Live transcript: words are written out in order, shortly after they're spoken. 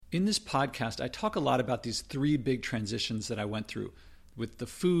In this podcast, I talk a lot about these three big transitions that I went through with the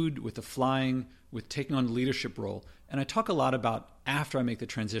food, with the flying, with taking on a leadership role. And I talk a lot about after I make the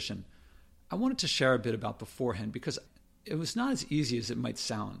transition. I wanted to share a bit about beforehand because it was not as easy as it might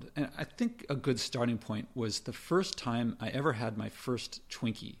sound. And I think a good starting point was the first time I ever had my first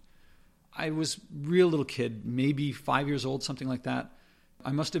Twinkie. I was a real little kid, maybe 5 years old, something like that.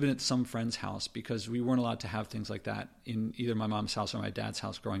 I must have been at some friend's house because we weren't allowed to have things like that in either my mom's house or my dad's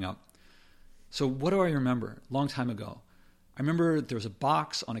house growing up. So what do I remember? Long time ago. I remember there was a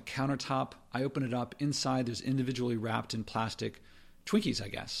box on a countertop. I opened it up. Inside, there's individually wrapped in plastic Twinkies, I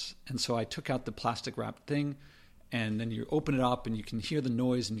guess. And so I took out the plastic wrapped thing, and then you open it up and you can hear the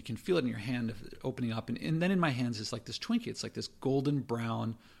noise and you can feel it in your hand of it opening up. And then in my hands is like this Twinkie. It's like this golden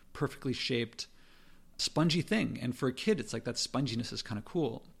brown, perfectly shaped spongy thing. And for a kid, it's like that sponginess is kind of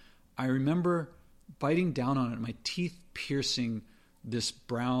cool. I remember biting down on it, my teeth piercing this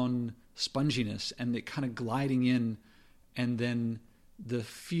brown sponginess and it kind of gliding in. And then the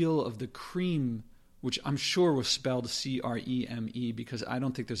feel of the cream, which I'm sure was spelled C-R-E-M-E because I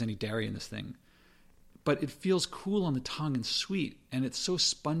don't think there's any dairy in this thing. But it feels cool on the tongue and sweet. And it's so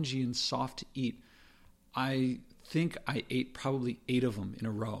spongy and soft to eat. I think I ate probably 8 of them in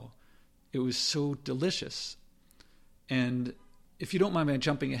a row. It was so delicious. And if you don't mind me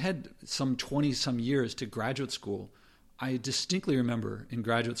jumping ahead some 20-some years to graduate school, I distinctly remember in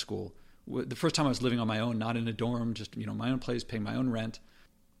graduate school, the first time I was living on my own, not in a dorm, just my own place, paying my own rent,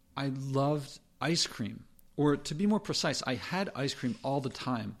 I loved ice cream. Or to be more precise, I had ice cream all the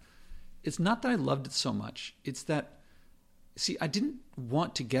time. It's not that I loved it so much. It's that, I didn't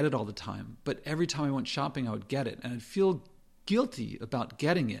want to get it all the time, but every time I went shopping, I would get it. And I'd feel guilty about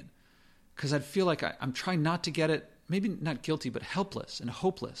getting it. Because I'd feel like I'm trying not to get it, maybe not guilty, but helpless and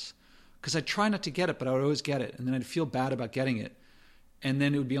hopeless. Because I'd try not to get it, but I would always get it. And then I'd feel bad about getting it. And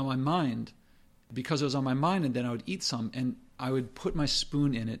then it would be on my mind because it was on my mind, and then I would eat some. And I would put my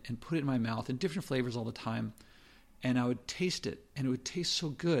spoon in it and put it in my mouth in different flavors all the time. And I would taste it, and it would taste so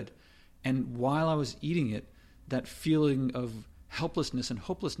good. And while I was eating it, that feeling of helplessness and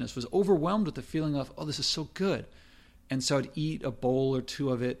hopelessness was overwhelmed with the feeling of, oh, this is so good. And so I'd eat a bowl or two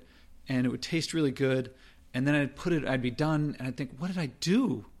of it, and it would taste really good. And then I'd be done, and I'd think, what did I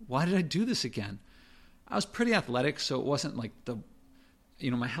do? Why did I do this again? I was pretty athletic, so it wasn't like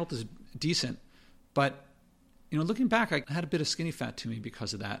my health is decent. But, looking back, I had a bit of skinny fat to me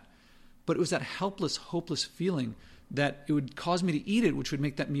because of that. But it was that helpless, hopeless feeling that it would cause me to eat it, which would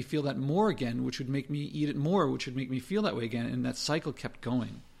make me feel that more again, which would make me eat it more, which would make me feel that way again. And that cycle kept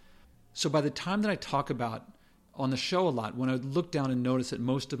going. So by the time that I talk about on the show a lot, when I would look down and notice that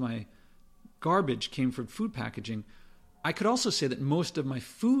most of my garbage came from food packaging, I could also say that most of my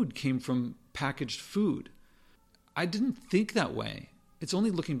food came from packaged food. I didn't think that way. It's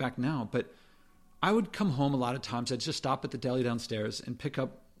only looking back now, but I would come home a lot of times. I'd just stop at the deli downstairs and pick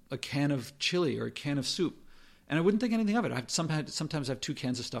up a can of chili or a can of soup. And I wouldn't think anything of it. Sometimes I have 2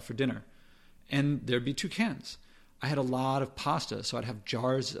 cans of stuff for dinner. And there'd be 2 cans. I had a lot of pasta, so I'd have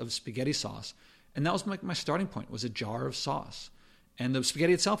jars of spaghetti sauce. And that was my starting point, was a jar of sauce. And the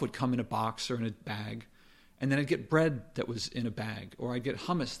spaghetti itself would come in a box or in a bag. And then I'd get bread that was in a bag. Or I'd get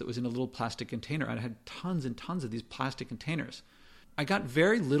hummus that was in a little plastic container. I had tons and tons of these plastic containers. I got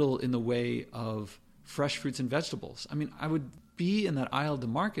very little in the way of fresh fruits and vegetables. I mean, I would be in that aisle of the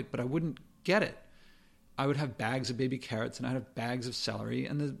market, but I wouldn't get it. I would have bags of baby carrots and I'd have bags of celery.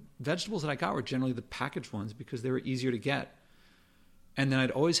 And the vegetables that I got were generally the packaged ones because they were easier to get. And then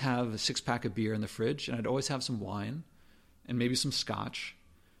I'd always have a 6-pack of beer in the fridge, and I'd always have some wine and maybe some scotch.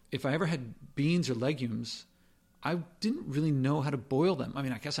 If I ever had beans or legumes, I didn't really know how to boil them. I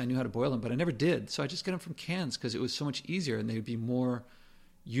mean, I guess I knew how to boil them, but I never did. So I just get them from cans because it was so much easier and they would be more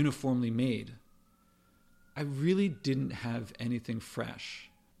uniformly made. I really didn't have anything fresh.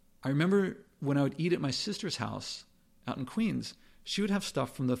 I remember when I would eat at my sister's house out in Queens, she would have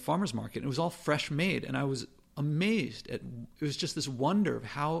stuff from the farmer's market, and it was all fresh made, and I was amazed at, it was just this wonder of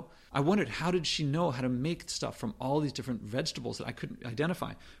how did she know how to make stuff from all these different vegetables that I couldn't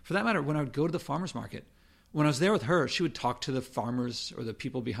identify. For that matter, when I would go to the farmer's market, when I was there with her, she would talk to the farmers or the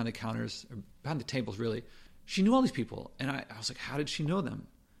people behind the counters, or behind the tables really. She knew all these people, and I was like, how did she know them?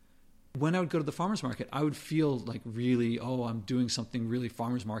 When I would go to the farmer's market, I would feel like really, I'm doing something really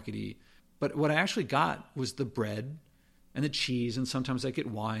farmer's market-y. But what I actually got was the bread and the cheese, and sometimes I'd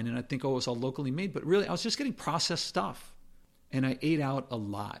get wine, and I'd think, it was all locally made. But really, I was just getting processed stuff. And I ate out a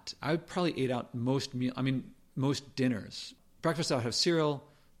lot. I probably ate out most dinners. Breakfast, I would have cereal.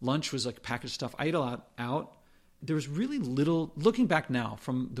 Lunch was like packaged stuff. I ate a lot out. There was really little, looking back now,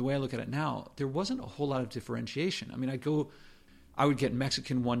 from the way I look at it now, there wasn't a whole lot of differentiation. I mean, I'd go I would get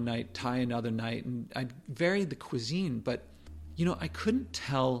Mexican one night, Thai another night, and I'd vary the cuisine. But, I couldn't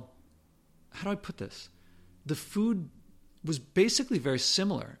tell, how do I put this? The food was basically very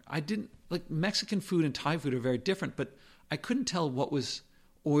similar. Mexican food and Thai food are very different, but I couldn't tell what was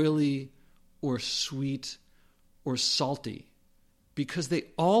oily or sweet or salty, because they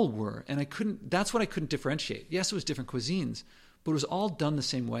all were, and that's what I couldn't differentiate. Yes, it was different cuisines, but it was all done the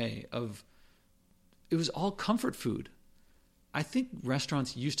same way. It was all comfort food. I think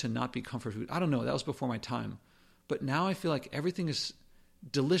restaurants used to not be comfort food. I don't know, that was before my time. But now I feel like everything is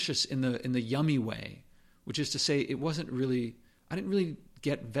delicious in the yummy way, which is to say I didn't really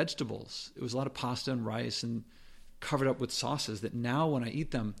get vegetables. It was a lot of pasta and rice and covered up with sauces that now when I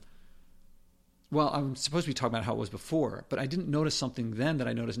eat them, well, I'm supposed to be talking about how it was before, but I didn't notice something then that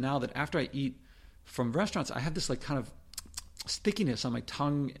I notice now, that after I eat from restaurants, I have this kind of stickiness on my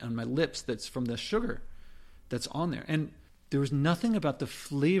tongue and my lips that's from the sugar that's on there. And there was nothing about the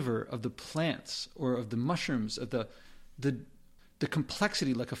flavor of the plants or of the mushrooms, of the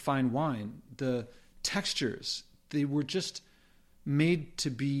complexity like a fine wine, the textures. They were just made to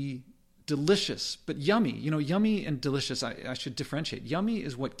be delicious, but yummy. Yummy and delicious, I should differentiate. Yummy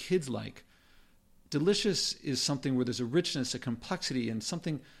is what kids like. Delicious is something where there's a richness, a complexity, and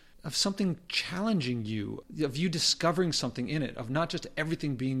something challenging you, of you discovering something in it, of not just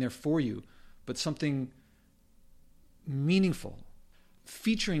everything being there for you, but something meaningful,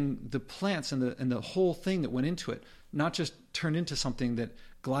 featuring the plants and the whole thing that went into it, not just turned into something that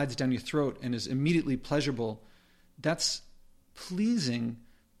glides down your throat and is immediately pleasurable. That's pleasing,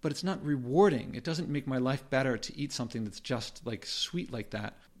 but it's not rewarding. It doesn't make my life better to eat something that's just sweet like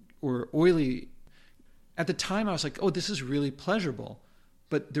that or oily. At the time, I was like, oh, this is really pleasurable,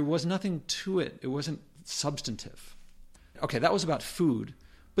 but there was nothing to it. It wasn't substantive. Okay, that was about food,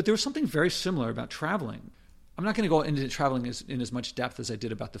 but there was something very similar about traveling. I'm not going to go into traveling in as much depth as I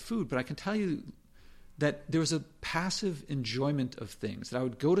did about the food, but I can tell you that there was a passive enjoyment of things, that I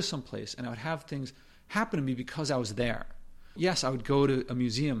would go to some place and I would have things happen to me because I was there. Yes, I would go to a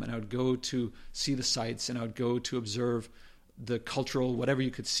museum and I would go to see the sights and I would go to observe the cultural, whatever you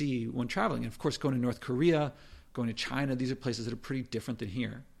could see when traveling. And of course, going to North Korea, going to China, these are places that are pretty different than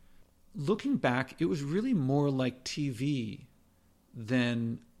here. Looking back, it was really more like TV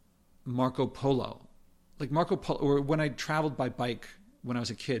than Marco Polo. Like Marco Polo, or when I traveled by bike when I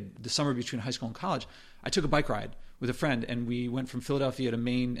was a kid, the summer between high school and college, I took a bike ride with a friend and we went from Philadelphia to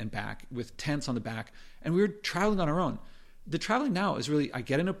Maine and back with tents on the back, and we were traveling on our own. The traveling now is really, I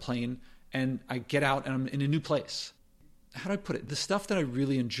get in a plane and I get out and I'm in a new place. How do I put it? The stuff that I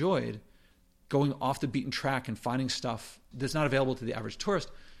really enjoyed, going off the beaten track and finding stuff that's not available to the average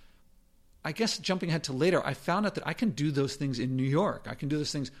tourist, I guess jumping ahead to later, I found out that I can do those things in New York. I can do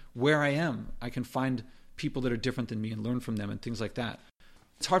those things where I am. I can find people that are different than me and learn from them and things like that.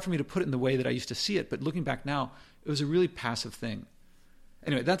 It's hard for me to put it in the way that I used to see it, but looking back now, it was a really passive thing.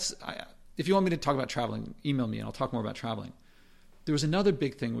 Anyway, if you want me to talk about traveling, email me and I'll talk more about traveling. There was another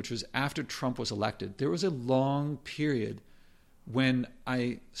big thing, which was after Trump was elected, there was a long period when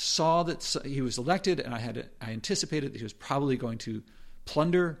I saw that he was elected and I anticipated that he was probably going to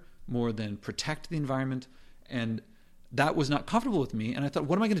plunder more than protect the environment. And that was not comfortable with me. And I thought,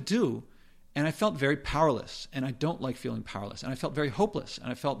 what am I going to do? And I felt very powerless. And I don't like feeling powerless. And I felt very hopeless.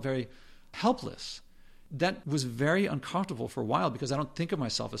 And I felt very helpless. That was very uncomfortable for a while because I don't think of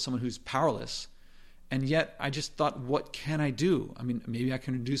myself as someone who's powerless. And yet I just thought, what can I do? I mean, maybe I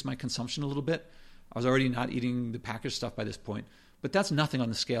can reduce my consumption a little bit. I was already not eating the packaged stuff by this point. But that's nothing on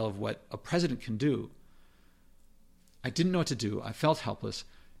the scale of what a president can do. I didn't know what to do. I felt helpless.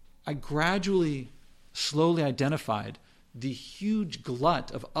 I gradually, slowly identified the huge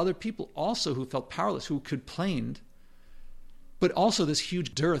glut of other people also who felt powerless, who complained, but also this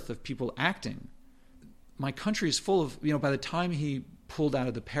huge dearth of people acting. My country is full of, by the time he pulled out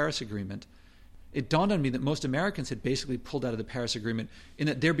of the Paris Agreement, it dawned on me that most Americans had basically pulled out of the Paris Agreement in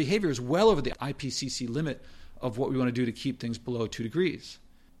that their behavior is well over the IPCC limit of what we want to do to keep things below 2 degrees.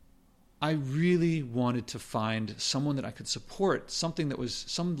 I really wanted to find someone that I could support, something that was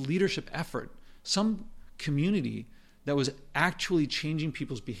some leadership effort, some community that was actually changing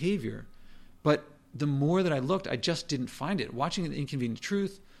people's behavior. But the more that I looked, I just didn't find it. Watching The Inconvenient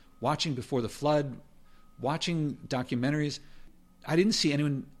Truth, watching Before the Flood, watching documentaries, I didn't see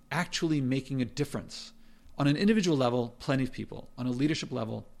anyone actually making a difference. On an individual level, plenty of people. On a leadership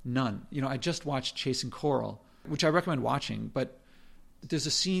level, none. I just watched Chasing Coral, which I recommend watching, but there's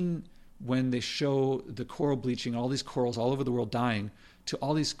a scene when they show the coral bleaching, all these corals all over the world dying, to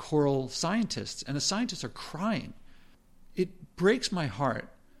all these coral scientists, and the scientists are crying. It breaks my heart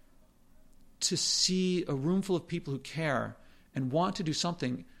to see a room full of people who care and want to do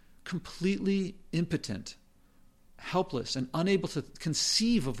something completely impotent, helpless, and unable to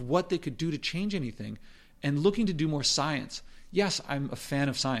conceive of what they could do to change anything, and looking to do more science. Yes, I'm a fan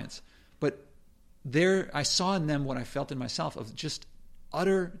of science, but there I saw in them what I felt in myself of just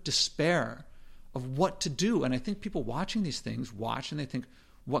utter despair of what to do. And I think people watching these things watch and they think,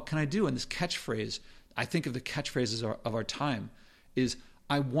 what can I do? And this catchphrase, I think of the catchphrases of our time, is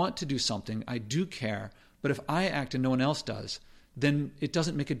I want to do something, I do care, but if I act and no one else does, then it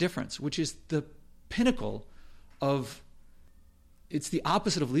doesn't make a difference, which is the pinnacle of, it's the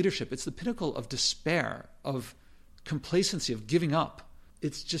opposite of leadership. It's the pinnacle of despair, of complacency, of giving up.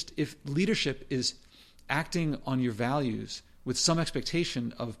 It's just, if leadership is acting on your values with some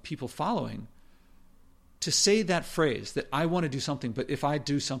expectation of people following, to say that phrase, that I want to do something, but if I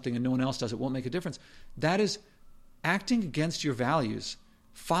do something and no one else does, it won't make a difference, that is acting against your values,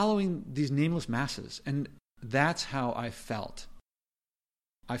 following these nameless masses. And that's how I felt.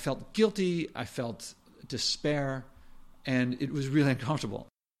 I felt guilty, I felt despair, and it was really uncomfortable.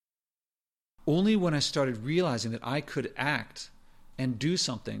 Only when I started realizing that I could act and do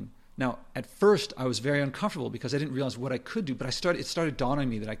something. Now, at first, I was very uncomfortable because I didn't realize what I could do, but it started dawning on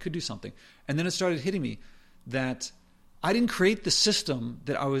me that I could do something. And then it started hitting me that I didn't create the system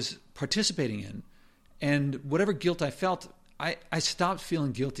that I was participating in. And whatever guilt I felt, I stopped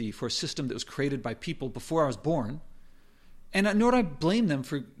feeling guilty for a system that was created by people before I was born. And nor do I blame them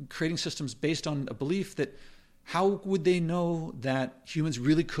for creating systems based on a belief that, how would they know that humans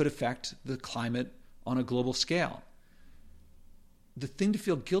really could affect the climate on a global scale? The thing to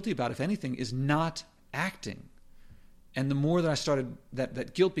feel guilty about, if anything, is not acting. And the more that I started,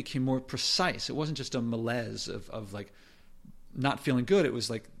 that guilt became more precise. It wasn't just a malaise of like not feeling good. It was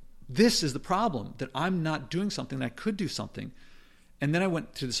like, this is the problem, that I'm not doing something, that I could do something. And then I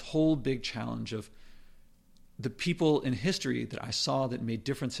went through this whole big challenge of the people in history that I saw that made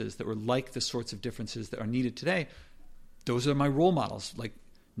differences, that were like the sorts of differences that are needed today. Those are my role models, like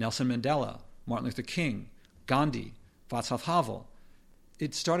Nelson Mandela, Martin Luther King, Gandhi, Václav Havel.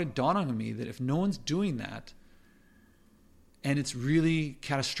 It started dawning on me that if no one's doing that, and it's really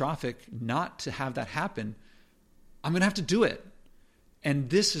catastrophic not to have that happen, I'm going to have to do it.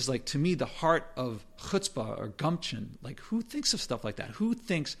 And this is, like, to me, the heart of chutzpah or gumption. Like, who thinks of stuff like that? Who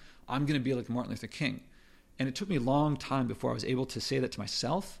thinks I'm going to be like Martin Luther King? And it took me a long time before I was able to say that to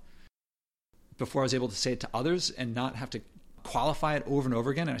myself, before I was able to say it to others and not have to qualify it over and over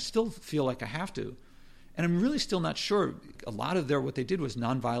again. And I still feel like I have to. And I'm really still not sure. A lot of what they did was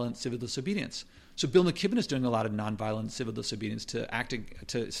nonviolent civil disobedience. So Bill McKibben is doing a lot of nonviolent civil disobedience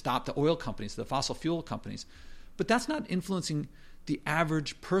to stop the oil companies, the fossil fuel companies. But that's not influencing the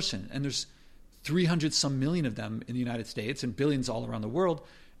average person. And there's 300-some million of them in the United States and billions all around the world.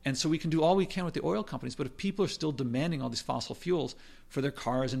 And so we can do all we can with the oil companies. But if people are still demanding all these fossil fuels for their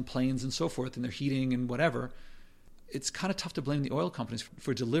cars and planes and so forth, and their heating and whatever, it's kind of tough to blame the oil companies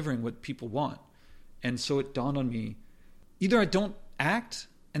for delivering what people want. And so it dawned on me, either I don't act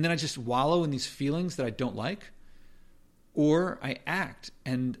and then I just wallow in these feelings that I don't like, or I act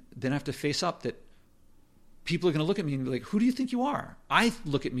and then I have to face up that people are going to look at me and be like, who do you think you are? I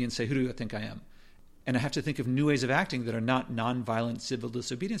look at me and say, who do I think I am? And I have to think of new ways of acting that are not nonviolent civil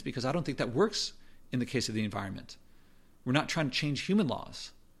disobedience, because I don't think that works in the case of the environment. We're not trying to change human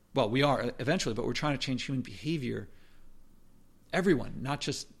laws. Well, we are eventually, but we're trying to change human behavior. Everyone, not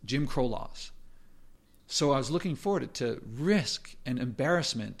just Jim Crow laws. So I was looking forward to risk and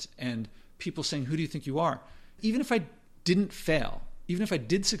embarrassment and people saying, who do you think you are? Even if I didn't fail, even if I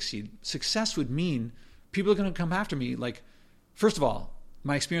did succeed, success would mean people are going to come after me. Like, first of all,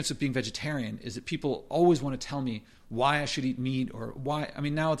 my experience with being vegetarian is that people always want to tell me why I should eat meat, or why. I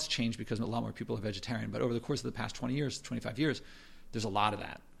mean, now it's changed because a lot more people are vegetarian, but over the course of the past 20 years, 25 years, there's a lot of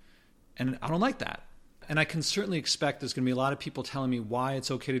that. And I don't like that. And I can certainly expect there's going to be a lot of people telling me why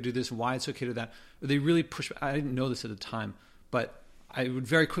it's okay to do this, why it's okay to do that. They really push. I didn't know this at the time, but I would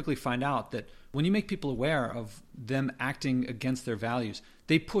very quickly find out that when you make people aware of them acting against their values,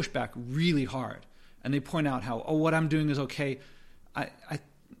 they push back really hard. And they point out how, what I'm doing is okay. I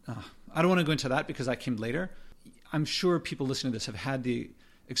don't want to go into that because that came later. I'm sure people listening to this have had the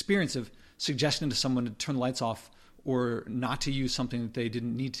experience of suggesting to someone to turn the lights off or not to use something that they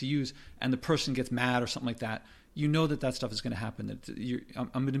didn't need to use, and the person gets mad or something like that. You know that stuff is going to happen.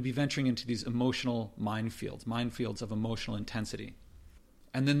 I'm going to be venturing into these emotional minefields of emotional intensity.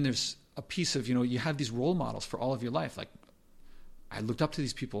 And then there's a piece of, you have these role models for all of your life. Like, I looked up to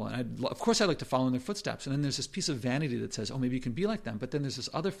these people, and of course I like to follow in their footsteps. And then there's this piece of vanity that says, maybe you can be like them. But then there's this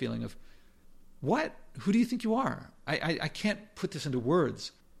other feeling of, what? Who do you think you are? I can't put this into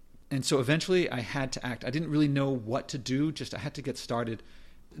words. And so eventually I had to act. I didn't really know what to do, just I had to get started.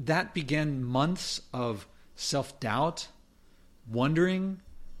 That began months of self-doubt, wondering,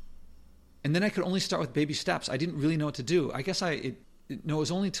 and then I could only start with baby steps. I didn't really know what to do. I guess it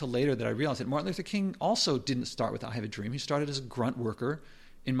was only till later that I realized that Martin Luther King also didn't start with I Have a Dream. He started as a grunt worker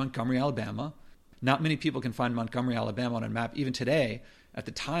in Montgomery, Alabama. Not many people can find Montgomery, Alabama on a map even today. At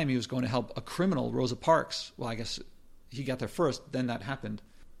the time, he was going to help a criminal, Rosa Parks. Well, I guess he got there first, then that happened.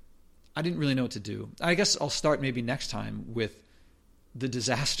 I didn't really know what to do. I guess I'll start maybe next time with the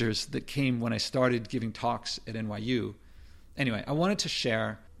disasters that came when I started giving talks at NYU. Anyway, I wanted to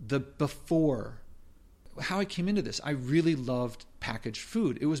share the before, how I came into this. I really loved packaged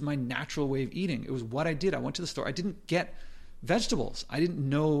food. It was my natural way of eating. It was what I did. I went to the store. I didn't get vegetables. I didn't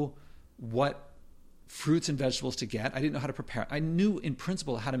know what fruits and vegetables to get. I didn't know how to prepare. I knew in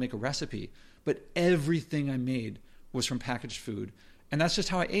principle how to make a recipe, but everything I made was from packaged food. And that's just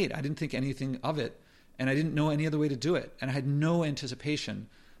how I ate. I didn't think anything of it, and I didn't know any other way to do it. And I had no anticipation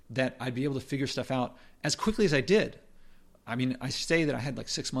that I'd be able to figure stuff out as quickly as I did. I mean, I say that I had like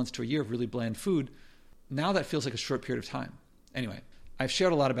 6 months to a year of really bland food. Now that feels like a short period of time. Anyway, I've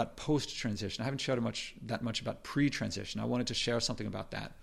shared a lot about post-transition. I haven't shared that much about pre-transition. I wanted to share something about that.